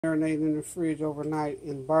marinate in the fridge overnight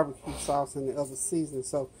in barbecue sauce and the other seasoning.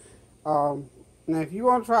 So now if you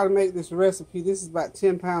want to try to make this recipe, this is about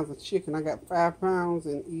 10 pounds of chicken. I got 5 pounds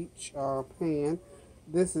in each pan.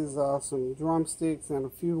 This is some drumsticks and a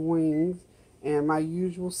few wings. And my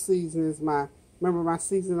usual seasoning is remember my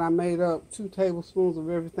seasoning I made up, 2 tablespoons of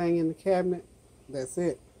everything in the cabinet. That's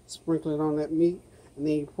it. Sprinkle it on that meat. And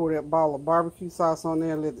then you pour that bottle of barbecue sauce on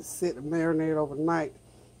there, let it sit and marinate overnight.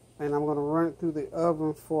 And I'm going to run it through the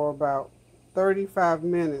oven for about 35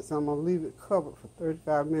 minutes. I'm going to leave it covered for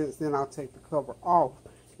 35 minutes. Then I'll take the cover off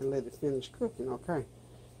and let it finish cooking, okay?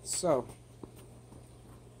 So,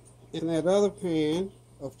 in that other pan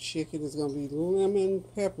of chicken is going to be lemon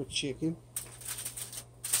pepper chicken.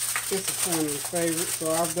 It's a family favorite,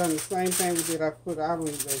 so I've done the same thing with it. I don't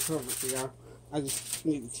need that covered for y'all. I just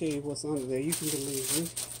need to tell you what's under there. You can believe me.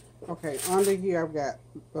 Okay, under here I've got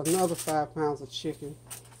another 5 pounds of chicken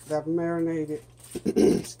that I've marinated,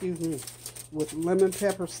 excuse me, with lemon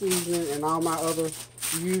pepper seasoning and all my other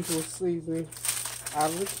usual seasoning out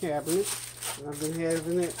of the cabinet. And I've been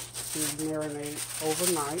having it to marinate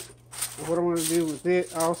overnight. And what I'm going to do with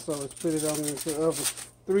it also is put it on into the oven.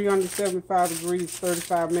 375 degrees,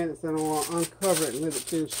 35 minutes, and I'm going to uncover it and let it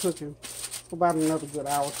finish cooking for about another good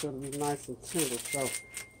hour so it'll be nice and tender. So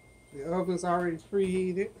the oven's already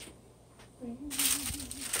preheated.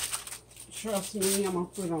 Trust me, I'm going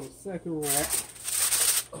to put it on the second rack.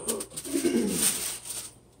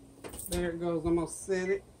 There it goes. I'm going to set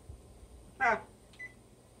it.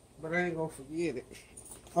 But I ain't going to forget it.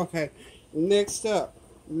 Okay, next up,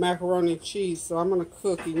 macaroni and cheese. So I'm going to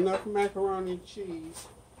cook enough macaroni and cheese.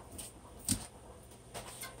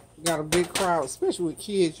 Got a big crowd, especially with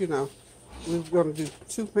kids, you know. We're going to do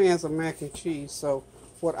 2 pans of mac and cheese. So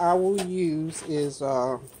what I will use is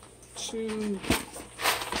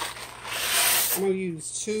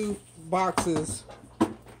two boxes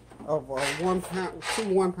of 1 pound, 2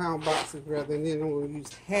 1-pound boxes rather, and then I'm going to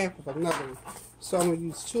use half of another one. So I'm going to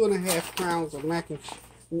use 2.5 pounds of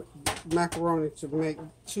macaroni to make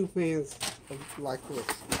 2 pans like this,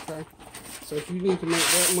 okay? So if you need to make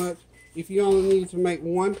that much, if you only need to make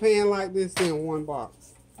 1 pan like this, then 1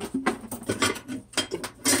 box.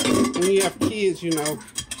 When you have kids, you know,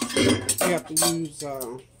 you have to use,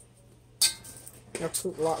 you have to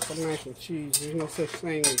cook lots of mac and cheese. There's no such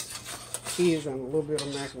thing as kids and a little bit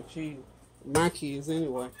of mac and cheese. My kids,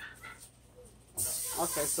 anyway.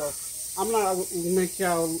 Okay, so I'm not going to make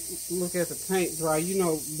y'all look at the paint dry. You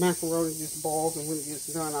know, macaroni just boils, and when it gets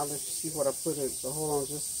done, I'll let you see what I put in. So hold on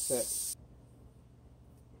just a sec.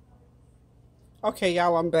 Okay,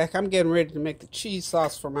 y'all, I'm back. I'm getting ready to make the cheese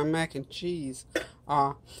sauce for my mac and cheese.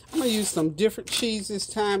 I'm going to use some different cheese this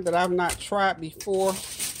time that I've not tried before.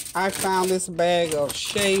 I found this bag of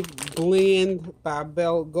Shaved Blend by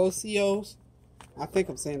Belgosios. I think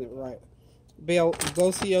I'm saying it right.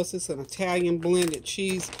 Belgosios is an Italian blended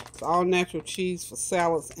cheese. It's all natural cheese for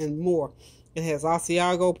salads and more. It has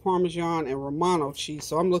Asiago, Parmesan, and Romano cheese.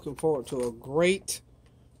 So I'm looking forward to a great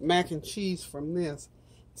mac and cheese from this.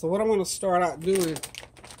 So what I'm going to start out doing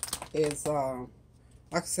is,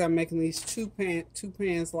 like I said, I'm making these 2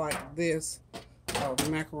 pans like this of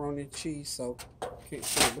macaroni and cheese. So can't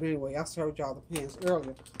show it, but anyway, I showed y'all the pans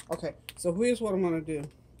earlier. Okay, so here's what I'm going to do.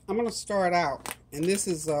 I'm going to start out, and this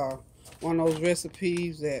is one of those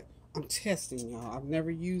recipes that I'm testing, y'all. I've never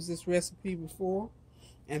used this recipe before,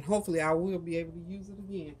 and hopefully I will be able to use it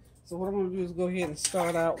again. So what I'm going to do is go ahead and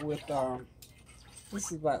start out with,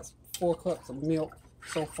 this is about 4 cups of milk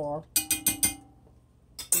so far. I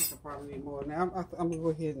think I probably need more. Now I'm going to go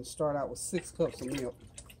ahead and start out with 6 cups of milk,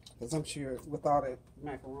 because I'm sure with all that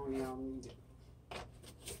macaroni I'll need it.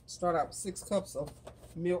 Start out with 6 cups of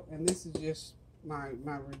milk, and this is just my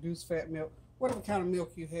reduced fat milk. Whatever kind of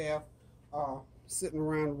milk you have sitting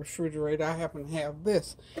around the refrigerator, I happen to have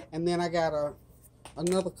this. And then I got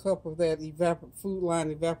another cup of that Food Line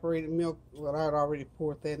evaporated milk. Well, I had already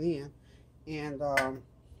poured that in. And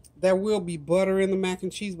there will be butter in the mac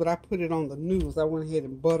and cheese, but I put it on the noodles. I went ahead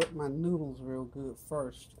and buttered my noodles real good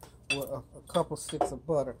first with a couple sticks of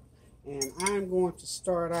butter. And I'm going to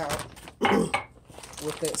start out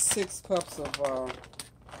with that 6 cups of,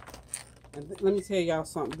 and let me tell y'all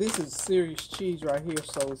something. This is serious cheese right here,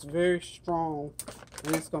 so it's very strong,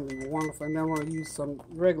 and it's going to be wonderful. And then I'm going to use some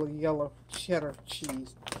regular yellow cheddar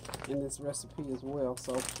cheese in this recipe as well,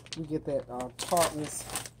 so we get that tartness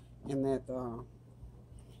and that.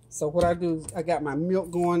 So what I do is I got my milk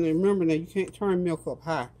going, and remember now, you can't turn milk up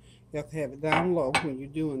high. You have to have it down low when you're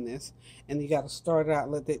doing this, and you got to start it out,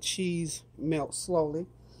 let that cheese melt slowly.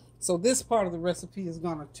 So this part of the recipe is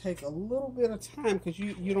going to take a little bit of time because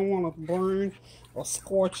you don't want to burn or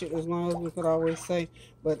scorch it, as my husband could always say.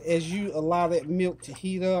 But as you allow that milk to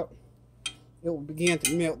heat up, it will begin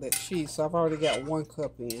to melt that cheese. So I've already got 1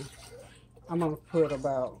 cup in. I'm going to put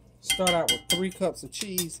start out with 3 cups of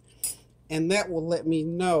cheese. And that will let me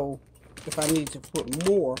know if I need to put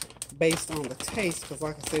more based on the taste. Because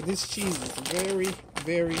like I said, this cheese is very,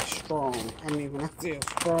 very strong. I mean, when I say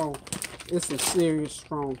strong, it's some serious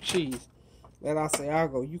strong cheese. That I say, I'll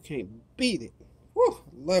go, you can't beat it. Woo,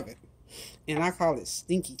 love it. And I call it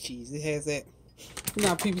stinky cheese. It has that, you know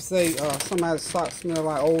how people say somebody's socks smell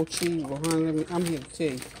like old cheese. Well, honey, I'm here to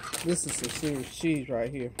tell you, this is some serious cheese right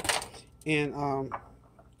here. And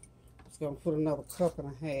just going to put another 1.5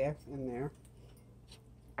 cups in there.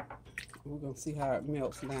 We're going to see how it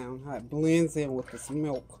melts down, how it blends in with this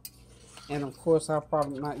milk. And of course, I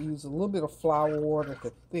probably might use a little bit of flour water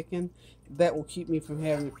to thicken. That will keep me from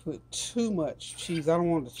having to put too much cheese. I don't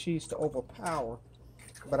want the cheese to overpower,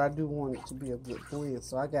 but I do want it to be a good blend.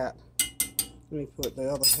 So I got, let me put the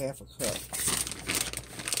other 1/2 cup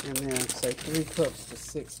in there and say 3 cups to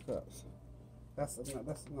 6 cups. That's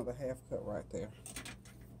another 1/2 cup right there.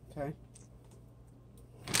 Okay.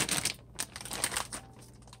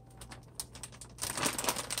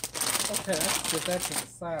 Okay, I can put that to the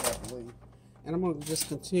side, I believe. And I'm going to just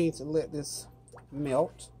continue to let this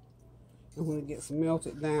melt. And when it gets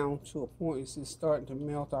melted down to a point, you see it's starting to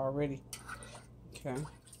melt already. Okay.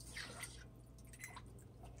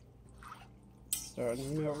 Starting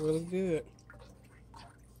to melt really good.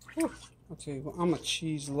 Whew. I'll tell you what, I'm a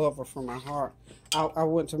cheese lover from my heart. I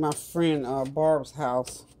went to my friend Barb's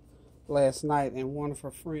house last night, and one of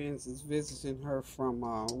her friends is visiting her from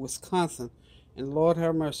Wisconsin. And Lord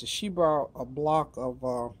have mercy, she brought a block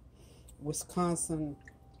of Wisconsin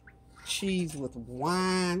cheese with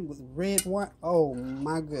wine, with red wine. Oh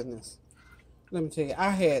my goodness. Let me tell you, I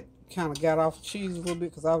had kind of got off cheese a little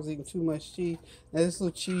bit because I was eating too much cheese. Now this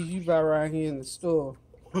little cheese you buy right here in the store,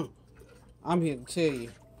 I'm here to tell you,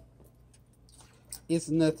 it's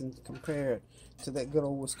nothing compared to that good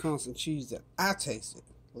old Wisconsin cheese that I tasted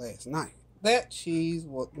last night. That cheese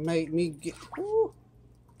what made me get, whoo,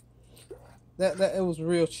 that it was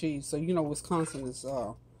real cheese. So you know Wisconsin is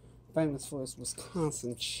famous for its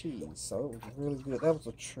Wisconsin cheese. So it was really good. That was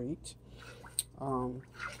a treat.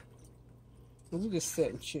 We just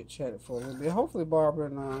sat and chit-chatted for a little bit. Hopefully Barbara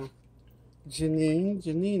and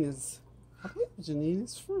Janine is, I believe Janine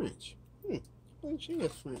is French. I believe she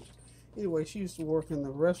is French. Anyway, she used to work in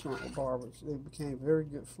the restaurant with Barbara. They became very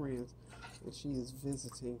good friends, and she is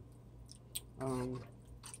visiting.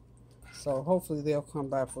 So hopefully they'll come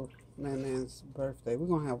by for Man-Man's birthday. We're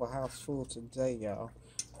going to have a house full today, y'all.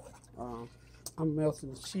 I'm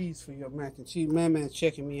melting the cheese for your mac and cheese. Man-Man's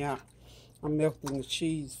checking me out. I'm melting the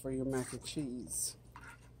cheese for your mac and cheese.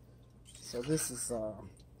 So this is,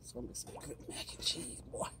 it's going to be some good mac and cheese,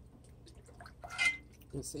 boy.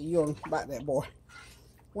 Let's see, you don't bite that, boy.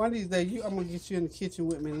 One of these days, I'm going to get you in the kitchen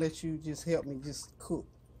with me and let you just help me just cook.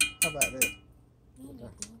 How about that?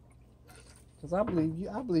 Because I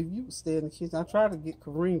believe you would stay in the kitchen. I tried to get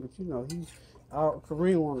Kareem, but you know,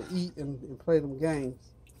 Kareem want to eat and play them games.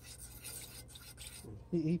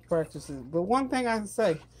 He practices. But one thing I can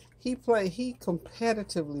say, he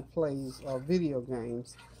competitively plays video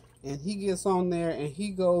games, and he gets on there and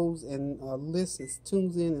he goes and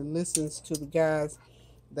tunes in and listens to the guys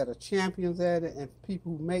that are champions at it and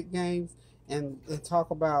people who make games and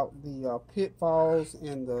talk about the pitfalls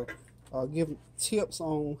and give tips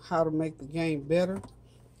on how to make the game better.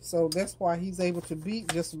 So that's why he's able to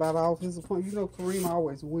beat just about all of his opponents. You know, Kareem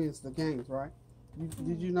always wins the games, right?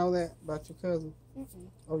 Did you know that about your cousin? Mm-hmm.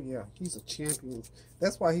 Oh yeah, he's a champion.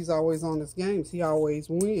 That's why he's always on his games. He always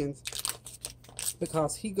wins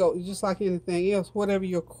because he goes just like anything else. Whatever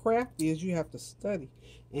your craft is, you have to study.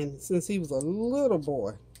 And since he was a little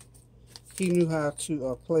boy, he knew how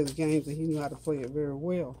to play the games, and he knew how to play it very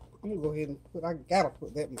well. I'm gonna go ahead and I gotta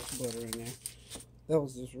put that much butter in there. That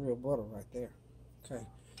was just real butter right there. Okay.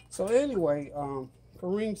 So anyway,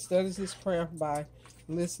 Kareem studies his craft by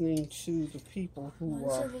listening to the people who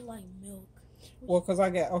Why does it look like milk? Well, because I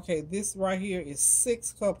got, okay, this right here is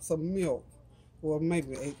 6 cups of milk, or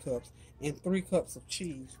maybe 8 cups, and 3 cups of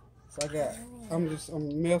cheese. So I got,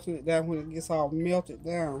 I'm melting it down. When it gets all melted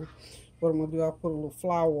down, what I'm gonna do, I'll put a little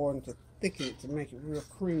flour water to thicken it to make it real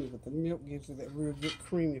creamy. But the milk gives it that real good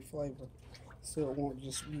creamy flavor, so it won't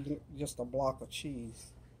just be just a block of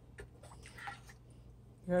cheese.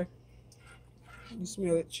 Okay. You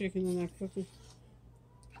smell that chicken in that cookie?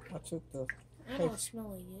 I took the. I don't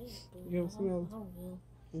smell it yet. But You don't smell it? I will.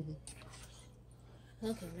 Mm-hmm.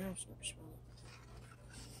 Okay, now I'm starting to smell it.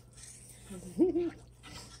 Yeah,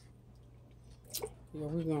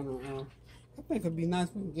 we're gonna. I think it'd be nice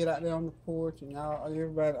if we can get out there on the porch and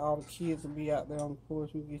everybody, all the kids will be out there on the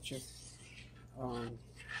porch. You get your,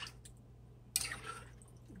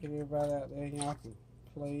 get everybody out there and y'all can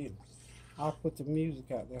play it. I'll put the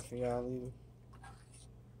music out there for y'all even.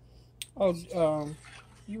 Oh,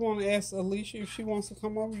 you want to ask Alicia if she wants to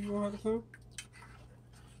come over? You want her to come?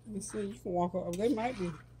 Let me see. You can walk over. They might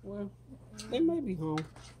be. Well, they may be home.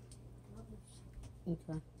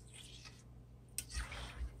 Okay.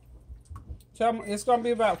 Tell me, it's gonna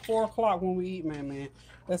be about 4 o'clock when we eat, man.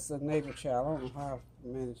 That's the neighbor child. I don't know how I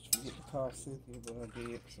managed to get the call Cynthia, but I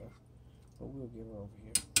did. So, but we'll get her over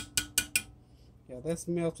here. Yeah, that's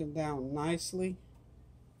melting down nicely.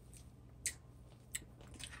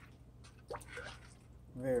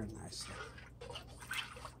 Very nicely.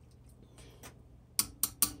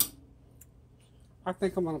 I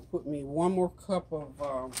think I'm gonna put me 1 more cup of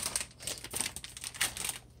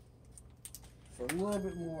a little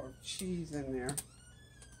bit more cheese in there.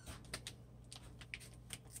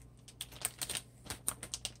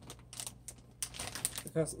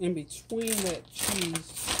 Because in between that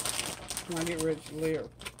cheese, when I get ready to layer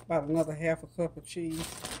about another 1/2 cup of cheese.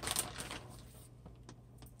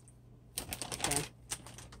 Okay.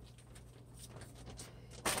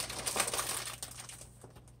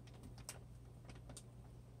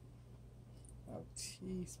 A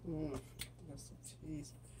teaspoon of, that's a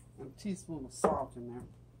teaspoon. And a teaspoon of salt in there.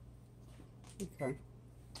 Okay.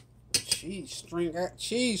 Cheese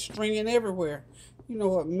stringing everywhere. You know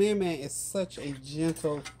what? Man is such a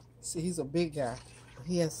gentle. See, he's a big guy, but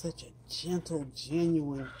he has such a gentle,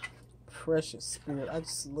 genuine, precious spirit. I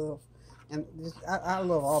just love, and I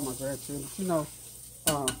love all my grandchildren. You know,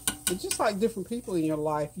 it's just like different people in your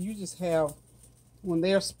life. You just have, when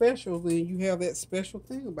they're special, then you have that special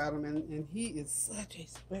thing about them, and he is such a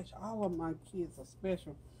special. All of my kids are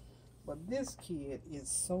special. But this kid is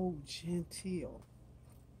so genteel.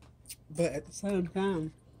 But at the same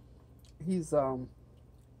time, he's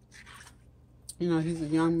you know, he's a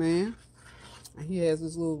young man. And he has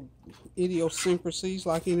his little idiosyncrasies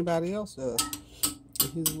like anybody else does.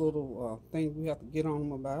 And his little things we have to get on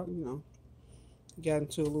him about, you know. He got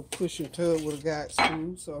into a little pushing tub with a guy at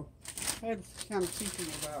school, so I had to kind of teach him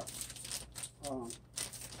about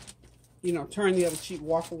you know, turn the other cheek,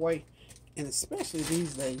 walk away. And especially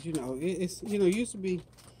these days, you know, it's, you know, it used to be,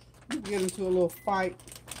 you get into a little fight,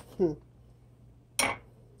 and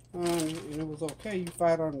it was okay. You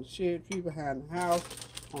fight on the shade tree behind the house,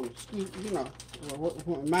 on the school, you know.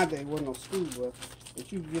 Well, in my day, there wasn't no school bus,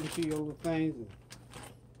 but you get into your little things, and,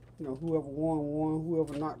 you know, whoever won,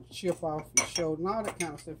 whoever knocked the chip off your shoulder, and all that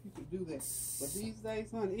kind of stuff, you could do that. But these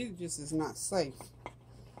days, honey, it just is not safe.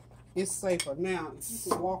 It's safer now. If you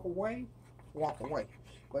can walk away, walk away.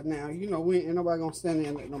 But now, you know, we ain't nobody gonna stand there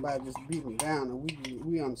and let nobody just beat them down, and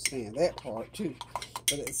we understand that part too.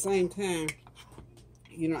 But at the same time,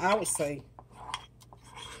 you know, I would say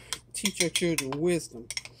teach your children wisdom.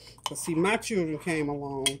 Cause see, my children came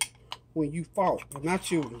along when you fought, and my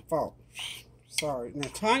children fought. Sorry, now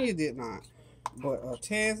Tanya did not, but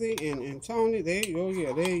Tazzy and Tony, they, oh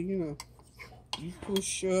yeah, they, you know, you push,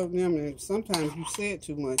 shove them, and sometimes you said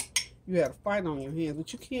too much. You had a fight on your hands,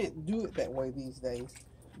 but you can't do it that way these days.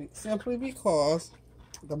 Simply because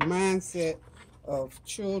the mindset of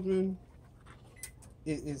children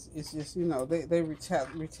is just, you know,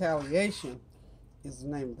 retaliation is the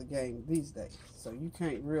name of the game these days. So you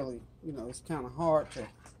can't really, you know, it's kind of hard to,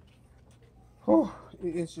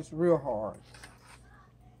 it's just real hard.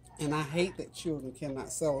 And I hate that children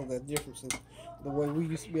cannot settle their differences the way we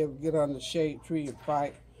used to be able to get under the shade tree and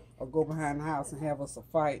fight, or go behind the house and have us a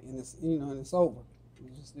fight, and it's, you know, and it's over.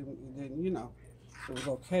 It just didn't, you know. It was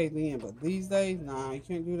okay then, but these days, nah, you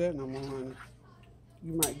can't do that no more, honey.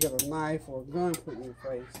 You might get a knife or a gun put in your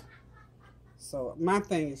face. So my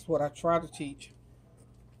thing is what I try to teach,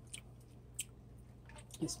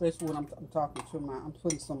 especially when I'm talking to I'm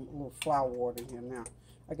putting some little flour water in here now.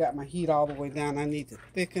 I got my heat all the way down. I need to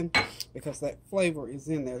thicken because that flavor is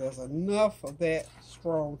in there. There's enough of that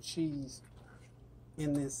strong cheese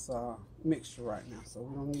in this mixture right now, so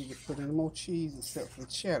we don't need to put any more cheese except for the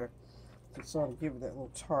cheddar to sort of give it that little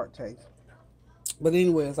tart taste. But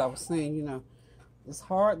anyway, as I was saying, you know, it's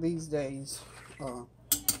hard these days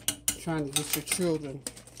trying to get your children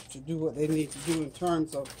to do what they need to do in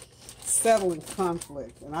terms of settling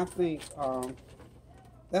conflict. And I think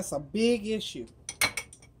that's a big issue,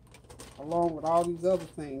 along with all these other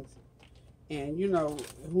things. And, you know,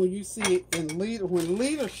 when you see it in when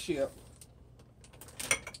leadership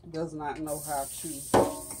does not know how to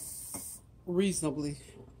reasonably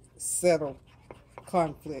settle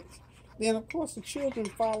conflict, then of course the children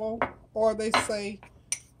follow, or they say,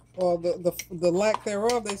 or the lack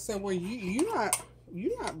thereof, they say, well, you're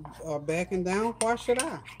not backing down. Why should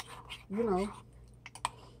I? You know.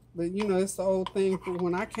 But you know, it's the old thing. For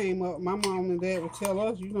when I came up, my mom and dad would tell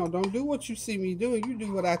us, you know, don't do what you see me doing. You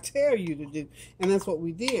do what I tell you to do, and that's what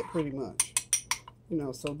we did pretty much. You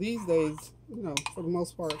know, so these days, you know, for the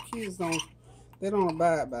most part, kids don't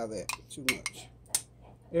abide by that too much.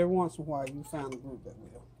 Every once in a while, you find a group that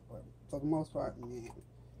will, but for the most part, man,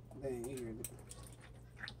 they ain't hearing it.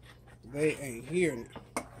 They ain't hearing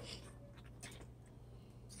it.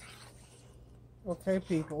 Okay,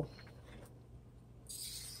 people.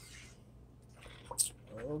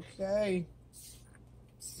 Okay.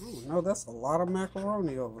 Oh no, that's a lot of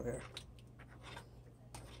macaroni over there.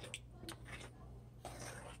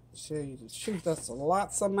 Tell you the truth, that's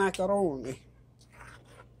lots of macaroni.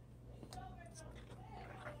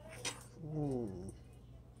 Look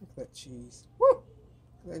at that cheese. Woo!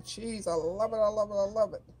 That cheese, I love it, I love it, I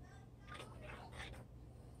love it.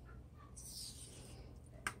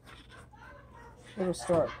 It'll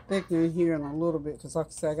start thickening here in a little bit because, like I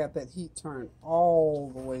said, I got that heat turned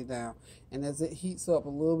all the way down. And as it heats up a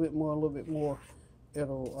little bit more,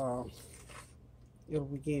 it'll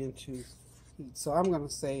begin to heat. So I'm going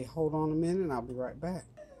to say, hold on a minute, and I'll be right back.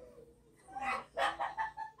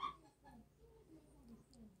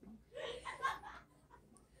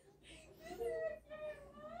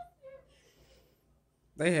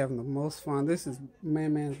 They having the most fun. This is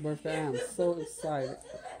Man-Man's birthday. I am so excited.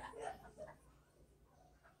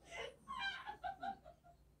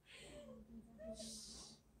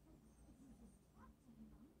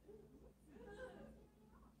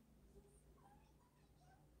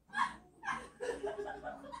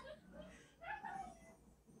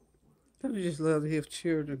 I just love to hear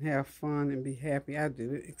children have fun and be happy. I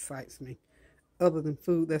do. It excites me. Other than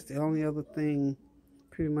food, that's the only other thing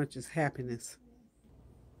pretty much is happiness.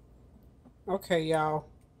 Okay, y'all.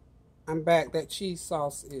 I'm back. That cheese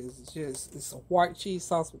sauce is it's a white cheese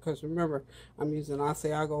sauce because remember, I'm using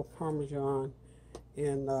Asiago Parmesan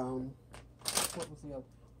and, what was the other?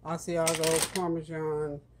 Asiago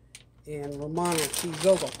Parmesan and Romano cheese.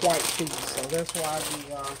 Those are white cheese, so that's why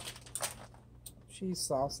the cheese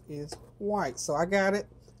sauce is white. So I got it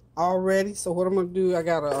already. So what I'm going to do, I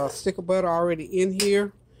got a stick of butter already in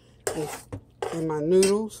here in my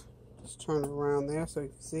noodles. Just turn it around there so you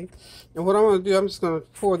can see. And what I'm going to do, I'm just going to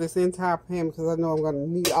pour this entire pan because I know I'm going to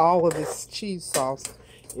need all of this cheese sauce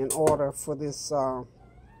in order for this, for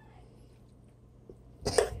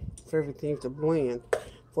everything to blend,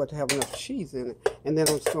 for it to have enough cheese in it. And then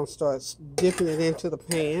I'm just going to start dipping it into the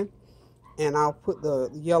pan. And I'll put the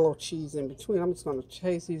yellow cheese in between. I'm just going to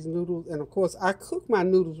chase these noodles. And, of course, I cook my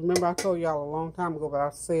noodles. Remember, I told y'all a long time ago, but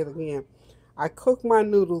I'll say it again. I cook my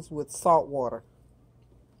noodles with salt water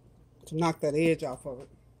to knock that edge off of it.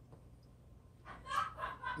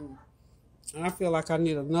 And I feel like I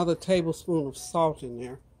need another tablespoon of salt in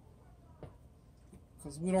there.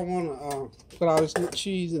 Because we don't want to put all this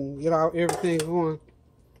cheese and get all everything going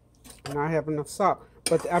and not have enough salt.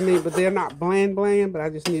 But they're not bland, but I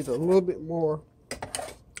just need a little bit more.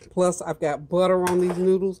 Plus, I've got butter on these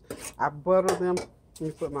noodles. I butter them. Let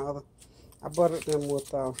me put my other. I buttered them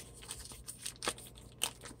with,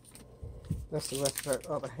 that's the rest of that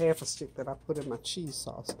other half a stick that I put in my cheese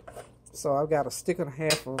sauce. So I've got a stick and a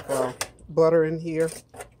half of butter in here.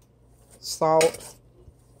 Salt.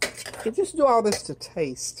 You just do all this to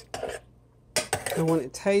taste. And when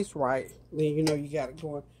it tastes right, then you know you got it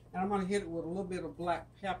going. And I'm going to hit it with a little bit of black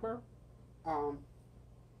pepper. You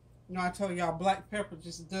know, I told y'all black pepper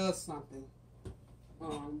just does something.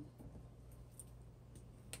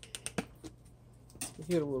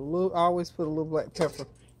 Hit it with a little, I always put a little black pepper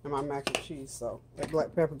in my mac and cheese. So that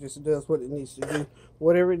black pepper just does what it needs to do.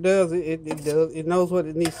 Whatever it does, it does. It knows what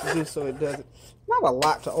it needs to do, so it does it. Not a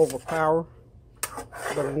lot to overpower,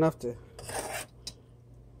 but enough to,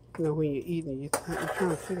 you know, when you're eating, you're trying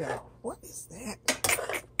to figure out, what is that?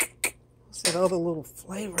 That other little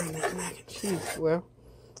flavor in that mac and cheese. Well,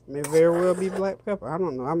 it may very well be black pepper. I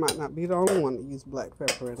don't know. I might not be the only one that use black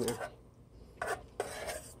pepper in there.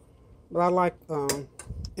 But I like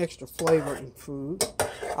extra flavor in food.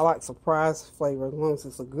 I like surprise flavor as long as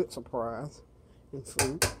it's a good surprise in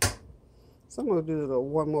food. So I'm going to do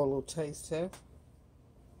one more little taste test.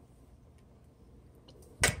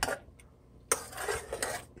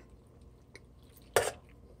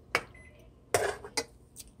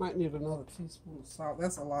 Might need another teaspoon of salt.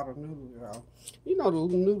 That's a lot of noodles, y'all. You know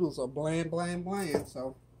the noodles are bland,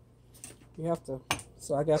 so you have to.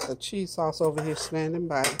 So I got the cheese sauce over here standing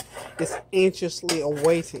by. It's anxiously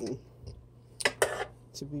awaiting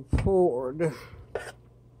to be poured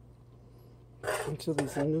into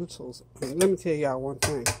these noodles. And let me tell y'all one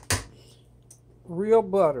thing. Real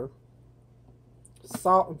butter,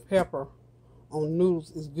 salt, and pepper on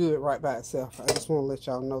noodles is good right by itself. I just want to let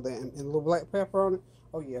y'all know that. And a little black pepper on it.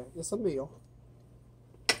 Oh yeah, it's a meal.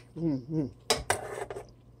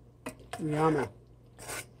 Yummy.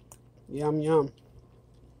 Yum, yum.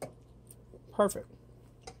 Perfect.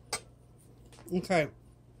 Okay.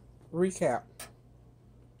 Recap.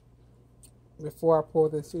 Before I pour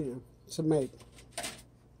this in to make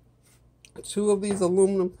 2 of these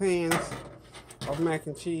aluminum pans of mac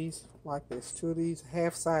and cheese like this. 2 of these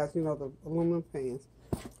half size, you know, the aluminum pans.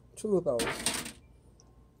 2 of those.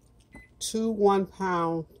 2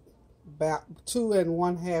 1-pound, about 2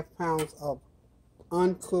 1/2 pounds of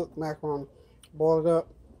uncooked macaroni. Boil it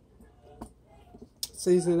up.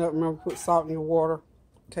 Season it up. Remember, put salt in your water.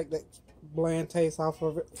 Take that bland taste off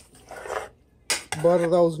of it. Butter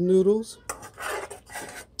those noodles.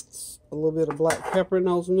 A little bit of black pepper in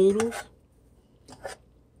those noodles.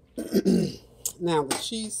 Now the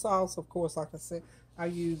cheese sauce, of course, like I said, I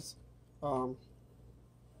use and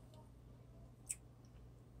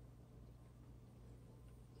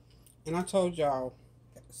I told y'all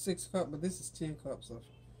 6 cups, but this is 10 cups of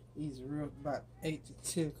these real, about 8 to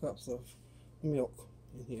 10 cups of milk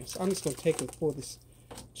in here. So I'm just gonna take and pour this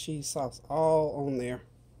cheese sauce all on there,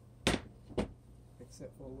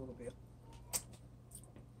 except for a little bit.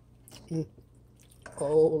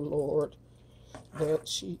 Oh Lord, that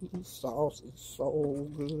cheese sauce is so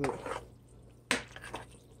good.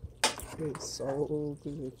 It's so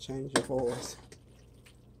good. Change your voice.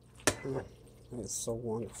 It's so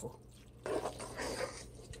wonderful.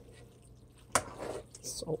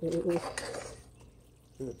 So good.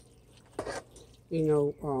 You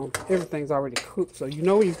know, everything's already cooked, so you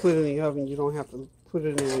know when you put it in the oven, you don't have to put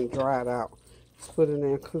it in there and dry it out. Just put it in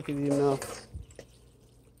there and cook it enough.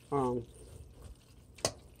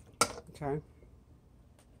 Okay.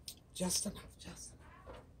 Just enough, just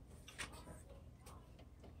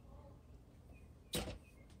enough.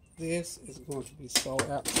 This is going to be so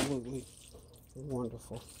absolutely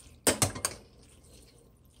wonderful.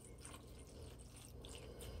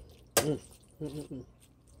 Like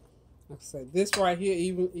I said, this right here,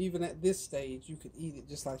 even at this stage, you could eat it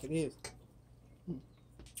just like it is. Yum,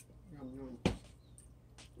 yum.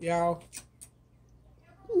 Y'all.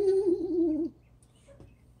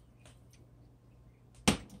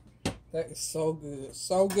 That is so good.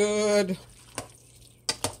 So good.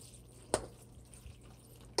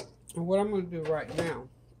 And what I'm going to do right now,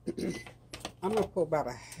 I'm going to put about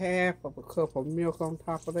 1/2 of a cup of milk on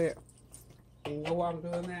top of that. And you know why I'm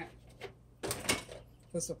doing that?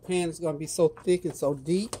 Because the pan is going to be so thick and so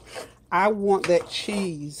deep. I want that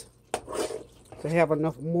cheese to have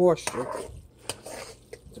enough moisture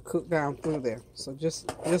to cook down through there. So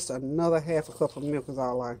just another 1/2 a cup of milk is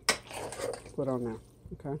all I put on there.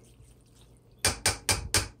 Okay.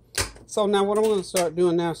 So now what I'm going to start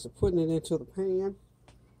doing now is putting it into the pan.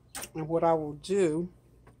 And what I will do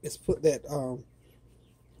is put that,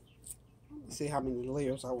 let's see how many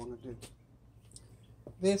layers I want to do.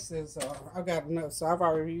 This is, I've got enough, so I've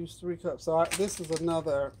already used 3 cups. So this is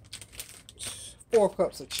another 4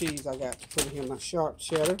 cups of cheese I got to put in here, my sharp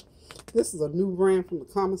cheddar. This is a new brand from the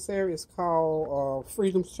commissary. It's called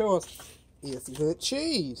Freedom's Choice. It's good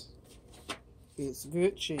cheese. It's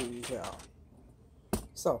good cheese, y'all.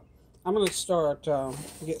 So, I'm going to start,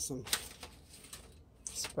 get some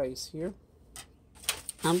space here.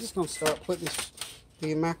 I'm just going to start putting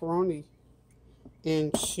the macaroni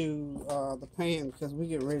into the pan because we're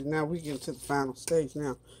getting ready now. We're getting to the final stage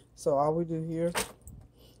now. So all we do here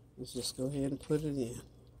is just go ahead and put it in.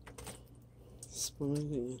 Spoon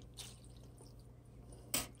it in.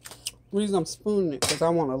 The reason I'm spooning it because I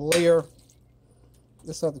want to layer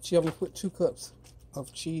this other cheese. I'm going to put 2 cups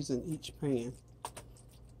of cheese in each pan.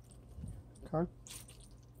 Okay.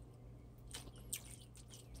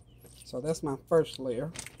 So that's my first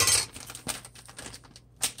layer.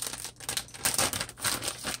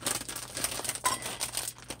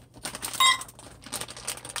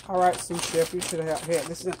 All right, sous chef, you should have had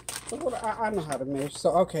this. I know how to measure.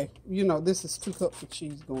 So, okay, you know, this is 2 cups of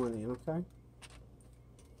cheese going in, okay?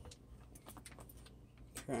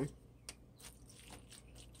 Okay.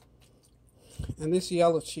 And this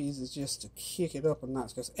yellow cheese is just to kick it up a notch.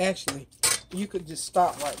 Because actually, you could just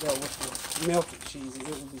stop right there with the melted cheese and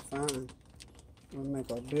it would be fine. It would make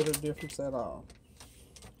a bit of difference at all.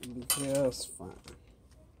 It would be just fine.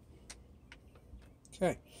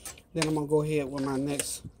 Okay. Then I'm going to go ahead with my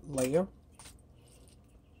next layer.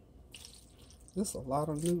 This is a lot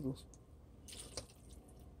of noodles.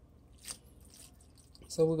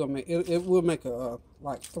 So we're gonna make it. It will make a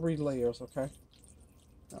like 3 layers. Okay.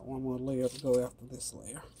 Got one more layer to go after this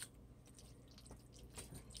layer.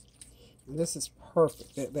 And this is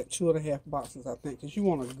perfect. That 2.5 boxes, I think, because you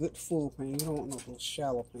want a good full pan. You don't want no little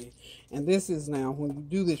shallow pan. And this is now, when you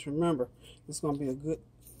do this, remember, it's going to be a good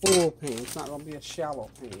full pan. It's not going to be a shallow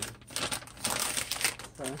pan.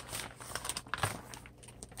 Okay.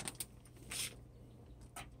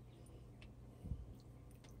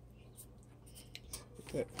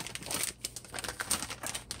 Okay.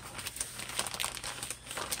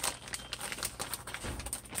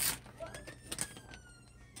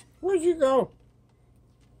 Where'd you go?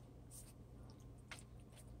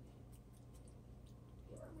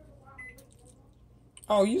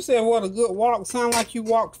 Oh, you said what a good walk. Sound like you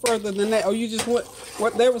walked further than that. Oh, you just went.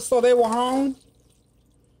 What they were? So they were home.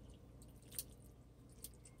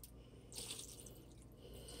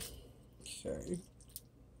 Okay.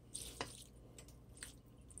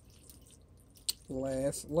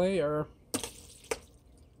 Last layer.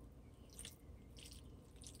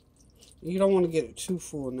 You don't want to get it too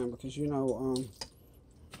full now because you know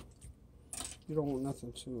you don't want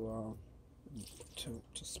nothing to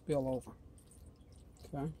spill over.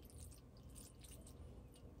 Okay.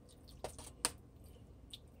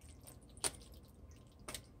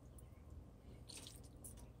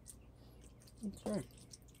 Okay.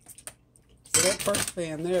 So that first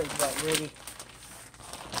pan there is about ready.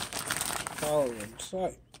 Oh,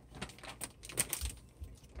 inside.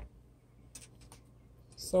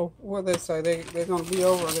 So what they say, they're gonna be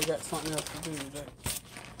over, or they got something else to do today?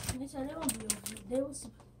 They said they're gonna be over.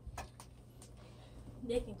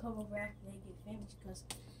 They can come over after they get finished because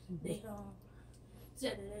they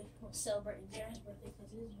said that they will celebrate Darren's birthday because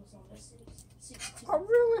his was on their 62. Oh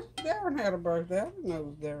really? Darren had a birthday. I didn't know it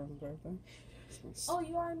was Darren's birthday. Oh,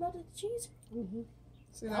 you already melted the cheese? Mm-hmm.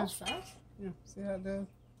 See that was fast. Yeah. See how it does?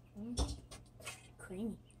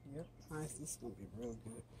 Creamy. Yep. Nice. This is gonna be really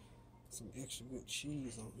good. Some extra good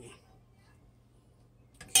cheese on there.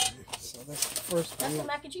 Okay, so that's the first That's one. the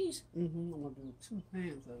mac and cheese. I'm gonna do 2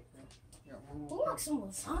 pans of that. Got one It more. looks like some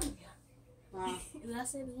lasagna. Pan. I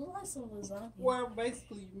said it looks like some lasagna. Well,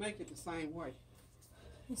 basically, you make it the same way.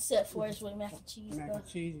 Except for it's with mac and cheese. Mac and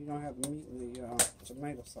cheese, you don't have the meat and the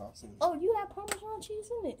tomato sauce in it. Oh, you have Parmesan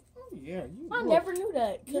cheese in it? Oh, yeah. I never knew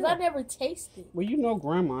that because I never tasted it. Well, you know,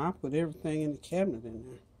 Grandma, I put everything in the cabinet in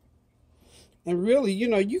there. And really, you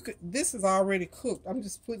know, you could. This is already cooked. I'm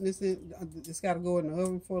just putting this in. It's got to go in the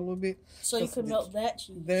oven for a little bit. So you could melt that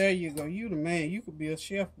cheese. There you go. You the man. You could be a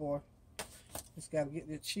chef, boy. Just got to get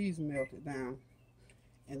the cheese melted down,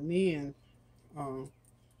 and then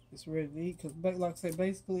it's ready to eat. Cause, like I say,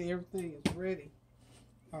 basically everything is ready.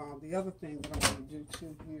 The other thing that I'm gonna do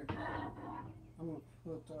too here, I'm gonna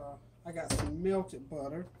put. I got some melted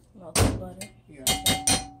butter. Melted butter. Yeah.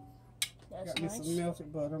 That's Got nice. me some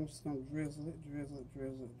melted butter. I'm just gonna drizzle it.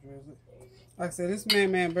 Like I said, this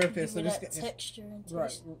man birthday, so this that texture and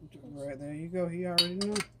taste. Right there you go. He already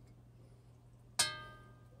know.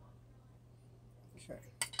 Okay.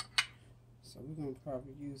 So we're gonna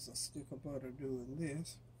probably use a stick of butter doing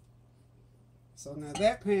this. So now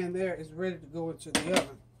that pan there is ready to go into the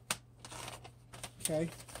oven. Okay.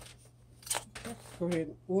 Go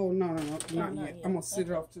ahead. Well, no, not yet. I'm gonna sit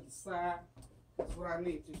it off to the side. That's what I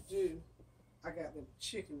need to do. I got the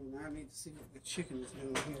chicken, and I need to see what the chicken is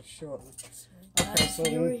doing here shortly. Okay, so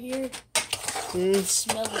you were here. The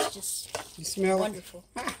smell is just wonderful.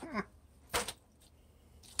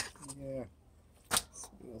 Yeah,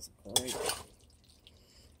 smells great.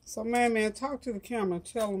 So, man, talk to the camera and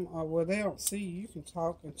tell them, well, they don't see you. You can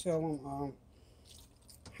talk and tell them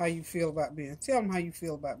how you feel about being. Tell them how you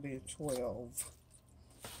feel about being 12.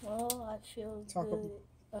 Well, I feel good.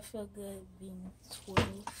 I feel good being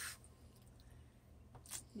 12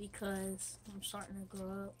 because I'm starting to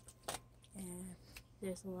grow up, and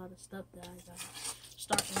there's a lot of stuff that I got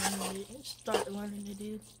start learning to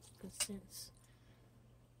do. Because since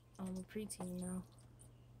I'm a preteen now.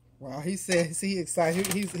 Wow, he says he excited.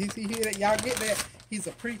 He's that. Y'all get that? He's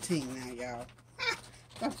a preteen now, y'all.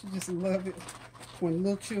 Don't you just love it when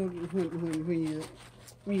little children,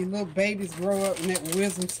 when your little babies grow up and that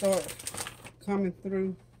wisdom start coming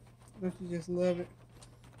through? Don't you just love it?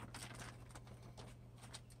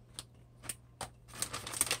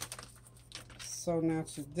 So now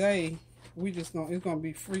today it's gonna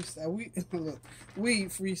be freestyle. We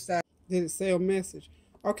freestyle. Did it say a message?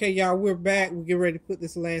 Okay, y'all, we're back. We're getting ready to put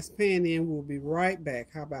this last pan in. We'll be right back.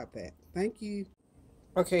 How about that? Thank you.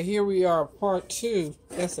 Okay, here we are, part 2.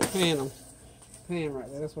 That's a pan I'm pan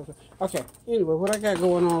right there. That's what. Okay. Anyway, what I got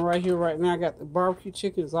going on right here, right now, I got the barbecue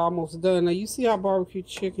chicken is almost done. Now you see how barbecue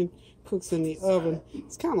chicken cooks in the oven.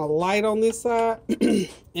 It's kind of light on this side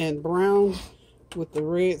and brown with the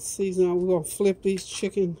red seasoning. We're gonna flip these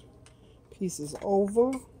chicken pieces over,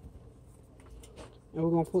 and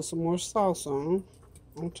we're gonna put some more sauce on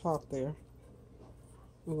top there.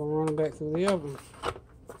 We're gonna run them back through the oven.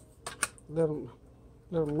 Let them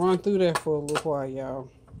run through there for a little while, y'all.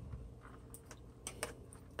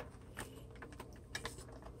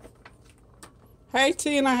 Hey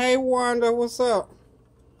Tina, hey Wanda, what's up?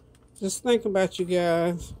 Just thinking about you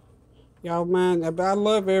guys. Y'all mind, but I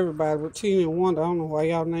love everybody, but Tina and Wanda, I don't know why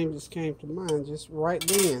y'all name just came to mind just right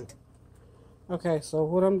then. Okay, so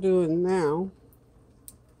what I'm doing now,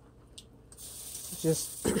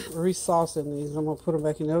 just re-saucing these. I'm gonna put them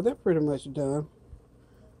back in there. They're pretty much done.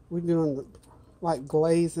 We're doing the like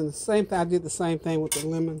glaze and the same thing. I did the same thing with the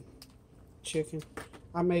lemon chicken.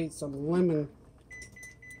 I made some lemon.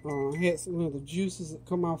 Had some of the juices that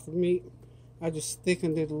come off the meat. I just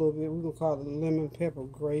thickened it a little bit. We're gonna call it lemon pepper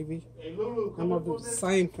gravy. Hey, Lulu, I'm gonna do the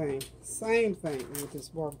same thing with this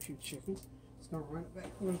barbecue chicken. Just gonna run it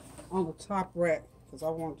back on the top rack because I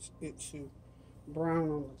want it to brown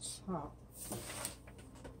on the top.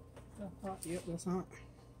 That's hot. Yep, that's hot.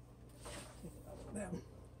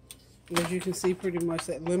 As you can see, pretty much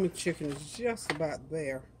that lemon chicken is just about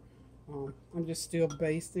there. I'm just still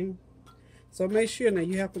basting. So make sure now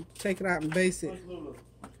you have to take it out and baste it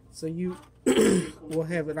so you will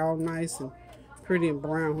have it all nice and pretty and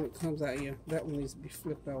brown when it comes out here. That one needs to be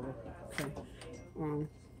flipped over. Okay.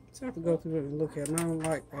 So I have to go through it and look at it. I don't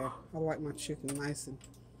like that. I like my chicken nice and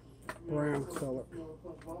brown color.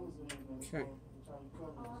 Okay.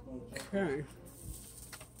 Okay.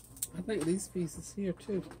 I think these pieces here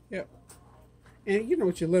too. Yep. And you know,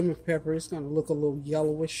 with your lemon pepper, it's going to look a little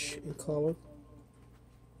yellowish in color.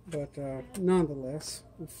 But nonetheless,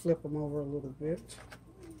 we flip them over a little bit.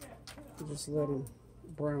 Just let them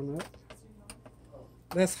brown up.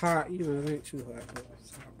 That's hot, you know, it ain't too hot, but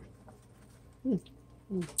it's hot. Yum,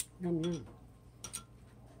 yum.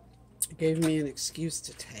 It gave me an excuse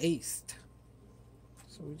to taste.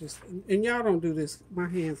 So we just, and y'all don't do this. My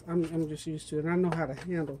hands, I'm just used to it. I know how to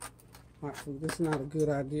handle hot food. This is not a good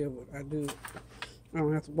idea, but I do. I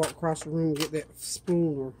don't have to walk across the room and get that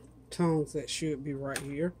spoon or tongs that should be right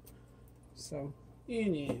here. So,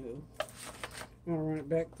 anywho, I'm gonna run it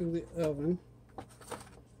back through the oven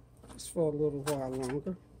just for a little while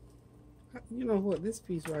longer. You know what? This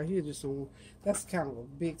piece right here just on, that's kind of a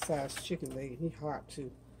big size chicken leg. He hot too.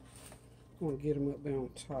 I want to get him up there on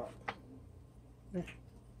top.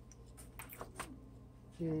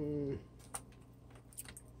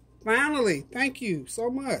 Finally, thank you so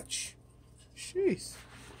much. Jeez.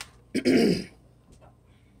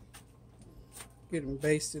 Get them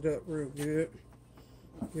basted up real good.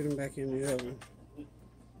 Get them back in the oven.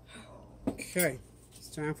 Okay, it's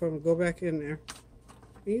time for them to go back in there.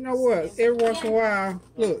 And you know what? Every once in a while,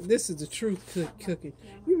 look, this is the truth cooking.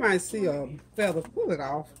 You might see a feather. Pull it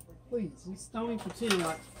off, please. Just don't even pretend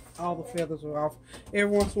like all the feathers are off.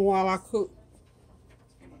 Every once in a while I cook,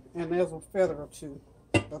 and there's a feather or two.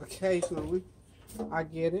 But occasionally, I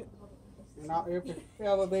get it. And not every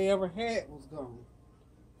feather they ever had was gone.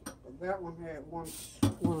 But that one had one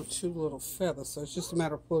or two little feathers, so it's just a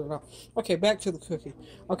matter of pulling it off. Okay, back to the cooking.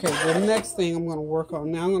 Okay, the next thing I'm going to work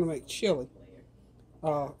on now, I'm going to make chili.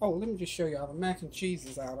 Oh, let me just show y'all. The mac and cheese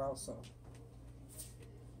is out also.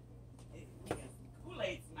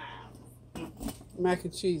 Mac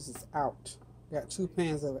and cheese is out. Got 2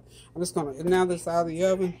 pans of it. I'm just going to, now that it's out of the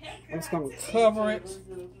oven, I'm just going to cover it.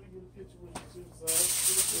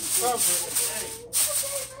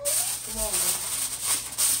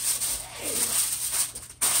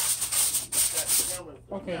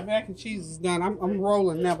 Okay, mac and cheese is done. I'm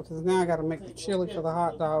rolling now because now I got to make the chili for the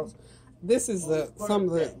hot dogs. This is some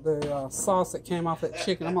of the sauce that came off that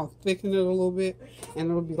chicken. I'm going to thicken it a little bit,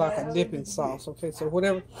 and it'll be like a dipping sauce. Okay, so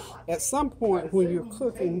whatever. At some point when you're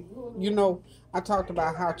cooking, you know, I talked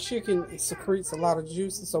about how chicken secretes a lot of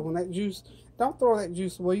juices. So when that juice, don't throw that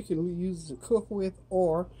juice away. You can use it to cook with,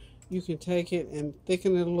 or you can take it and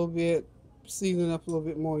thicken it a little bit, season it up a little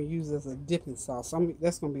bit more, and use it as a dipping sauce.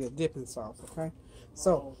 That's going to be a dipping sauce, okay?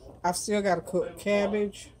 So I've still got to cook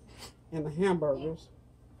cabbage and the hamburgers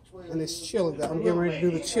and this chili. That I'm getting ready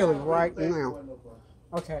to do the chili right now.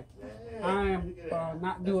 Okay, I am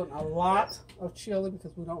not doing a lot of chili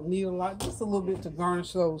because we don't need a lot. Just a little bit to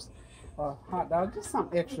garnish those hot dogs. Just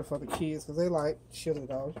something extra for the kids because they like chili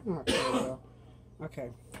dogs. You know how chili dogs. Okay,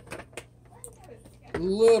 a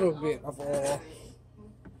little bit of oil.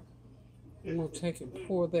 I'm going to take and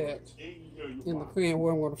pour that in the pan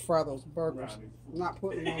where I'm going to fry those burgers. I'm not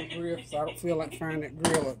putting them on the grill because I don't feel like frying that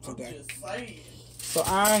grill up today. So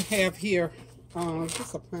I have here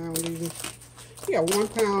just a pound even. Yeah, 1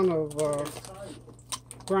 pound of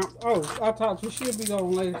ground. Oh, I talked to you. She'll be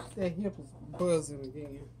going later. That hip is buzzing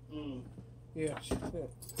again. Yeah, she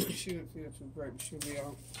didn't feel too great, but she'll be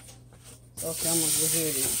on. Okay, I'm going to go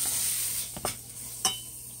ahead and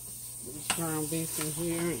put this ground beef in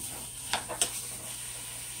here.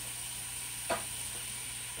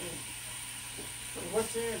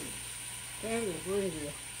 What's in? And the green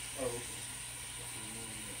beer.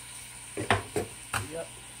 Yep.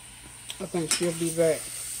 I think she'll be back.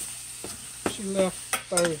 She left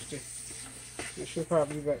Thursday. And she'll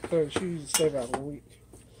probably be back Thursday. She usually stay about a week.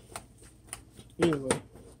 Anyway,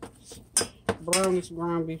 brown this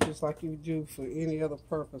ground beef just like you do for any other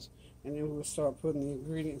purpose. And then we'll start putting the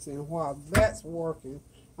ingredients in. While that's working,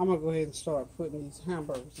 I'm going to go ahead and start putting these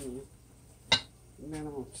hamburgers in it. And then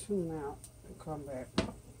I'm going to tune out and come back.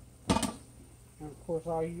 And of course,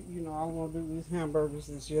 all you know, all I'm going to do with these hamburgers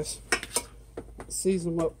is just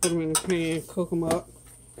season them up, put them in the pan, cook them up,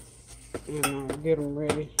 and get them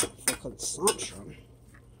ready for consumption.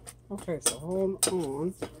 Okay, so hold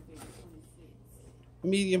on.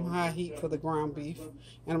 Medium-high heat for the ground beef.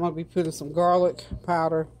 And I'm going to be putting some garlic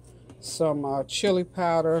powder, some chili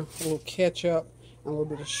powder, a little ketchup, and a little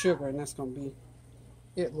bit of sugar. And that's going to be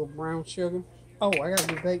it, a little brown sugar. Oh, I got to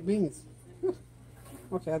do baked beans.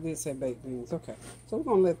 Okay, I did say baked beans. Okay, so we're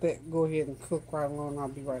going to let that go ahead and cook right along. I'll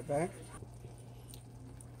be right back.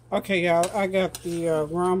 Okay, y'all, I got the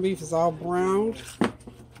ground beef is all browned. A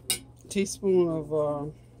teaspoon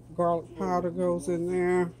of garlic powder goes in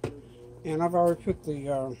there. And I've already put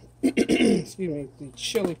the, excuse me, the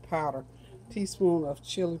chili powder. Teaspoon of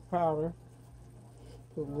chili powder.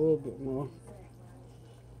 Put a little bit more.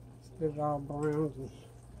 Get it all browned and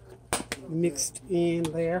mixed in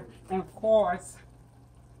there. And of course,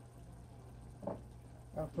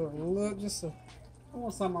 I put a little, I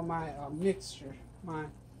want some of my mixture, my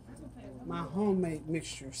homemade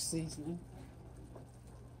mixture seasoning.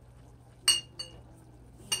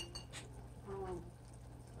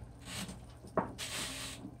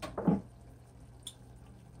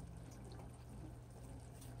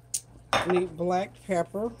 I need black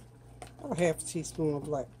pepper, about a half a teaspoon of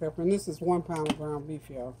black pepper, and this is 1 pound of ground beef,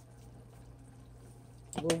 y'all.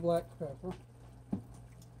 A little black pepper.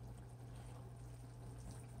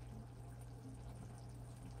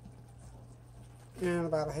 And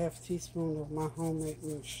about a half a teaspoon of my homemade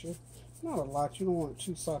mixture. Not a lot, you don't want it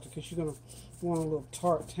too salty because you're going to want a little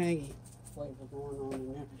tart, tangy flavor going on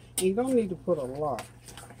in there. And you don't need to put a lot.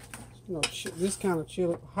 You know, this kind of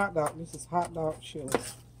chili, hot dog, this is hot dog chili.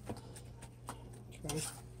 Okay.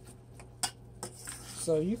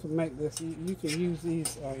 So you can make this, you can use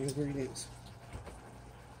these ingredients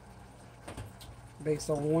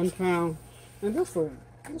based on 1 pound. And this will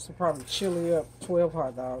probably chili up 12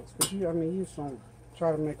 hot dogs. Because you just don't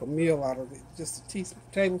try to make a meal out of it. Just a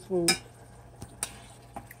tablespoon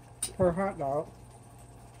per hot dog.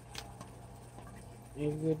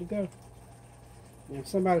 And you're good to go. And if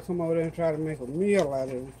somebody come over there and try to make a meal out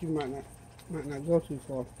of it, you might not go too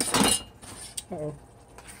far. Uh-oh.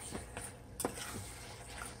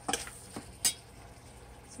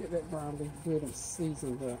 Let's get that brown beef good and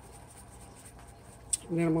seasoned up.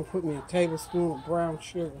 And then I'm going to put me a tablespoon of brown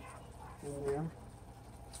sugar in there.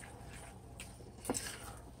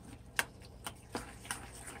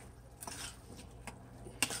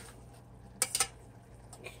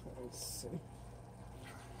 Okay, let's see.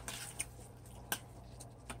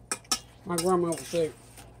 My grandma would say,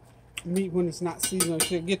 meat when it's not seasoned,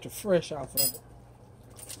 she'll get the fresh off of it.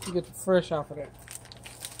 You get the fresh off of that.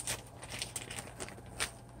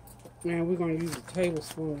 And we're going to use a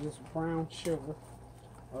tablespoon of this brown sugar.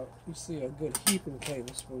 You see a good heaping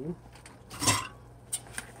tablespoon.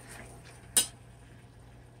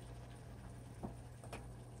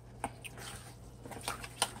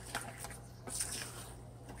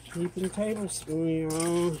 Heaping tablespoon,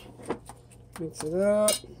 y'all. Mix it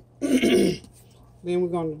up. Then we're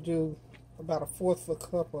going to do about 1/4 of a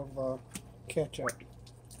cup of ketchup.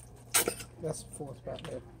 That's 1/4 about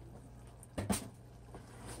there.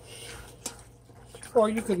 Or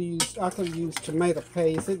you could use, I could use tomato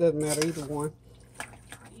paste. It doesn't matter, either one.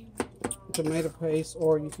 Tomato paste,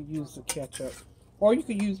 or you could use the ketchup. Or you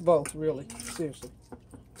could use both, really. Seriously.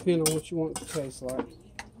 Depending on what you want it to taste like.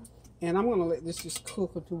 And I'm going to let this just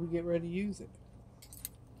cook until we get ready to use it.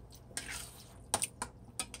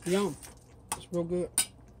 Yum. It's real good.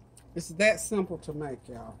 It's that simple to make,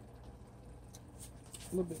 y'all.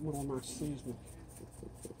 A little bit more of my seasoning.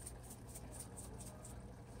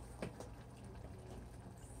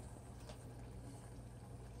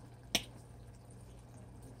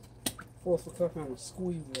 Fourth of a cup and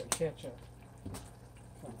squeeze that ketchup.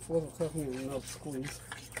 Fourth of a cup and another squeeze.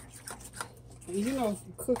 And you know,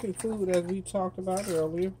 cooking food, as we talked about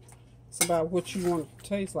earlier, it's about what you want it to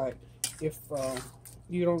taste like. If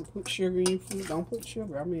you don't put sugar in your food, don't put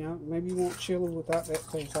sugar. I mean, maybe you want chili without that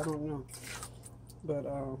taste. I don't know. But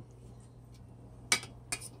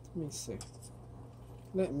let me see.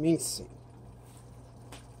 Let me see.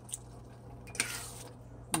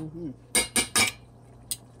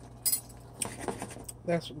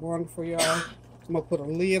 That's wonderful, y'all. I'm going to put a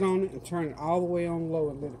lid on it and turn it all the way on low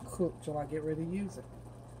and let it cook till I get ready to use it.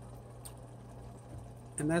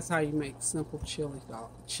 And that's how you make simple chili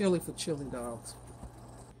for chili dogs.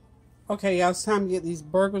 Okay, y'all, it's time to get these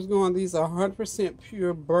burgers going. These are 100%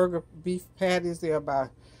 pure burger beef patties. They're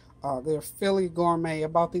Philly Gourmet. I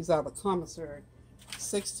bought these out of the commissary.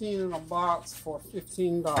 16 in a box for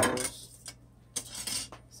 $15.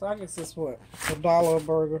 So I guess it's what, $1 a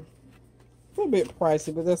burger. A little bit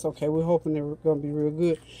pricey, but that's okay. We're hoping they're going to be real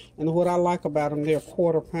good. And what I like about them, they're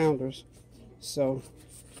quarter pounders. So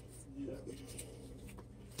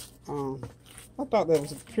I thought that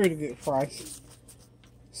was a pretty good price.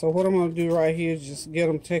 So what I'm going to do right here is just get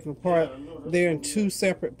them taken apart. They're in 2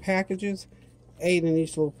 separate packages, 8 in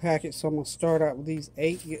each little package. So I'm going to start out with these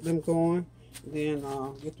 8, get them going, then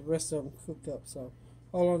get the rest of them cooked up. So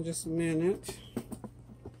hold on just a minute.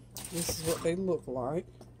 This is what they look like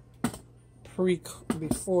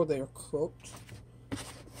before they're cooked.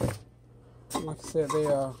 Like I said, they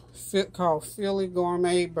are called Philly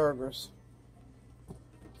Gourmet Burgers.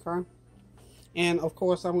 Okay. And of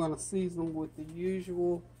course, I'm going to season them with the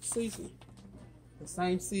usual seasoning. The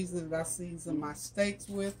same seasoning that I season my steaks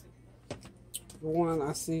with. The one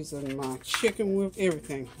I season my chicken with.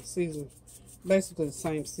 Everything. I season basically the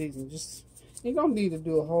same season. Just, you don't need to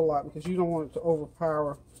do a whole lot because you don't want it to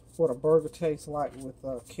overpower what a burger tastes like with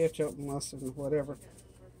ketchup, mustard, and whatever.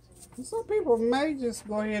 And some people may just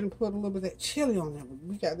go ahead and put a little bit of that chili on there.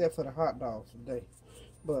 We got that for the hot dogs today.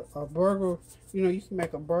 But a burger, you know, you can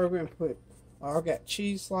make a burger and put, I got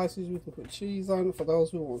cheese slices. You can put cheese on it for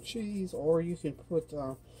those who want cheese, or you can put,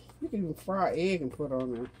 you can even fry egg and put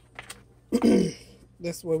on there.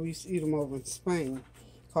 That's where we used to eat them over in Spain,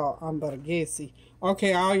 called hamburguesi.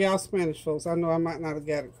 Okay, all y'all Spanish folks, I know I might not have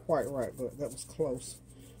got it quite right, but that was close.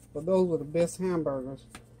 But those were the best hamburgers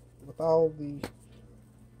with all the,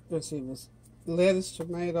 let's see, it was lettuce,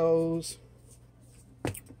 tomatoes,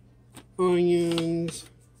 onions,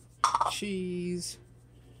 cheese,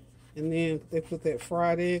 and then they put that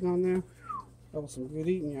fried egg on there. That was some good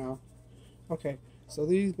eating, y'all. Okay, so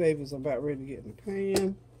these babies are about ready to get in the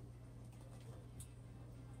pan.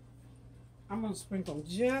 I'm going to sprinkle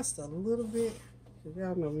just a little bit, because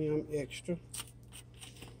y'all know me, I'm extra.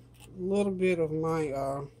 A little bit of my,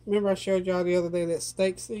 remember I showed y'all the other day that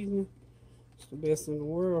steak seasoning? It's the best in the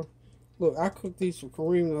world. Look, I cooked these for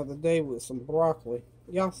Kareem the other day with some broccoli.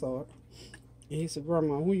 Y'all saw it. And he said,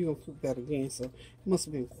 Grandma, when are you going to cook that again? So it must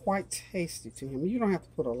have been quite tasty to him. You don't have to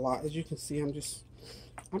put a lot. As you can see,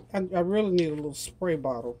 I really need a little spray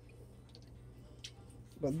bottle.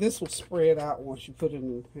 But this will spray it out once you put it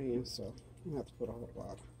in the pan. So you don't have to put a whole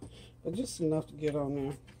lot. But just enough to get on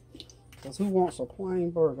there. Because who wants a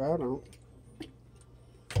plain burger? I don't.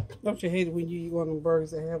 Don't you hate it when you eat one of them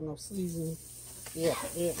burgers that have no seasoning? Yeah,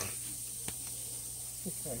 yeah.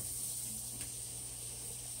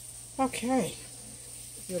 Okay.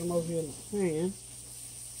 Get them over here in the pan.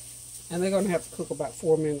 And they're going to have to cook about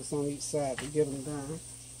 4 minutes on each side to get them done.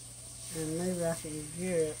 And maybe I can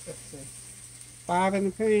get, let's see, 5 in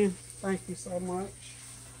the pan. Thank you so much.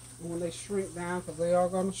 And when they shrink down, because they are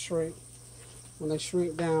going to shrink, when they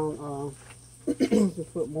shrink down, you can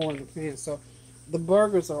put more in the pan. So the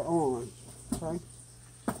burgers are on, okay?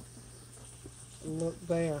 Look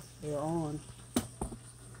there, they're on.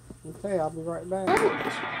 Okay, I'll be right back.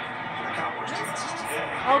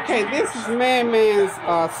 Okay, this is Man's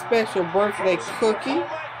special birthday cookie.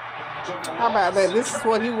 How about that? This is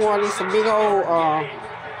what he wanted. It's a big old,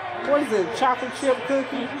 what is it, chocolate chip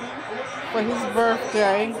cookie for his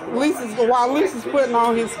birthday. While Lisa's putting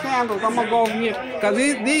on his candles, I'm going to go over here. Because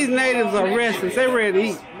these natives are restless. They're ready to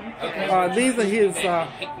eat. These are his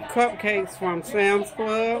cupcakes from Sam's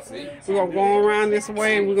Club. We're going to go around this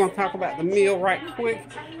way and we're going to talk about the meal right quick.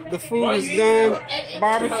 The food is done.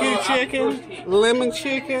 Barbecue chicken, lemon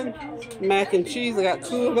chicken, mac and cheese. I got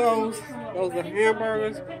 2 of those. Those are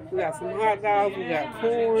hamburgers. We got some hot dogs. We got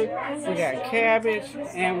corn. We got cabbage.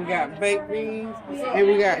 And we got baked beans. And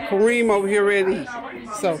we got Kareem over here ready to eat.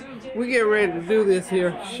 So we get ready to do this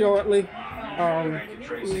here shortly.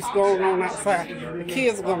 Just going on outside. The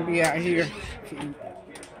kids are going to be out here.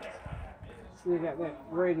 We got that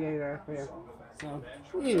radiator up there. So,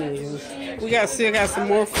 yeah. We still got some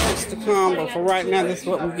more fruits to come, but for right now, this is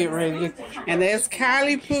what we get ready to do. And that's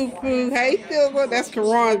Kylie Poo Poo. Hey, Sugar. That's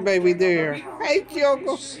Karan's baby there. Hey,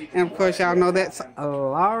 Sugar. And of course, y'all know that's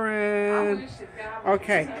Lauren.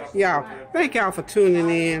 Okay, y'all. Thank y'all for tuning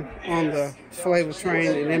in on the Flavor Train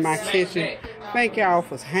and in my kitchen. Thank y'all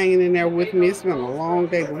for hanging in there with me. It's been a long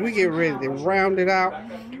day, but we get ready to round it out.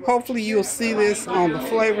 Hopefully you'll see this on the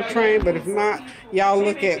Flavor Train, but if not, y'all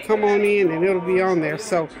look at Come On In and it'll be on there.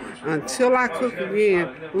 So until I cook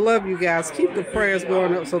again, love you guys. Keep the prayers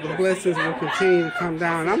going up so the blessings will continue to come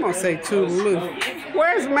down. I'm going to say toodaloo.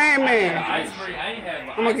 Where's Man Man?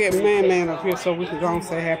 I'm going to get Man Man up here so we can go and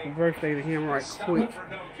say happy birthday to him right quick.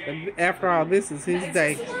 After all, this is his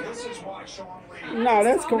day. No,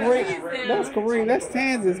 that's Kareem. That's Kareem. That's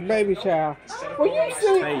Tanz's baby child. Well, you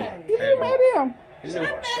see, you met him.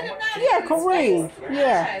 Yeah, Kareem.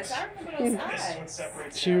 Yeah.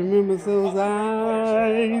 She remembers those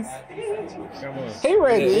eyes. He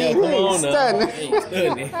ready. He's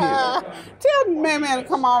stunning. Tell Man Man to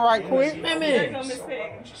come on right quick. Man Man.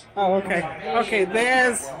 Oh, okay. Okay,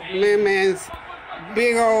 there's Man Man's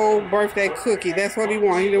big old birthday cookie. That's what he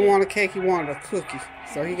wanted. He didn't want a cake. He wanted a cookie.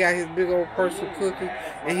 So he got his big old personal cookie,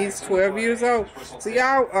 and he's 12 years old. So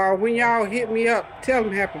y'all, when y'all hit me up, tell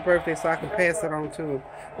him happy birthday so I can pass it on to him.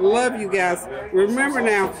 Love you guys. Remember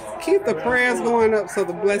now, keep the prayers going up so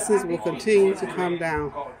the blessings will continue to come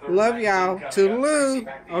down. Love y'all. Toodaloo.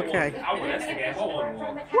 Okay.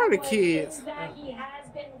 Where are the kids?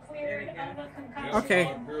 Okay.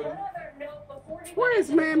 Where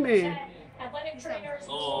is Man Man?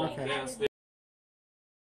 Okay.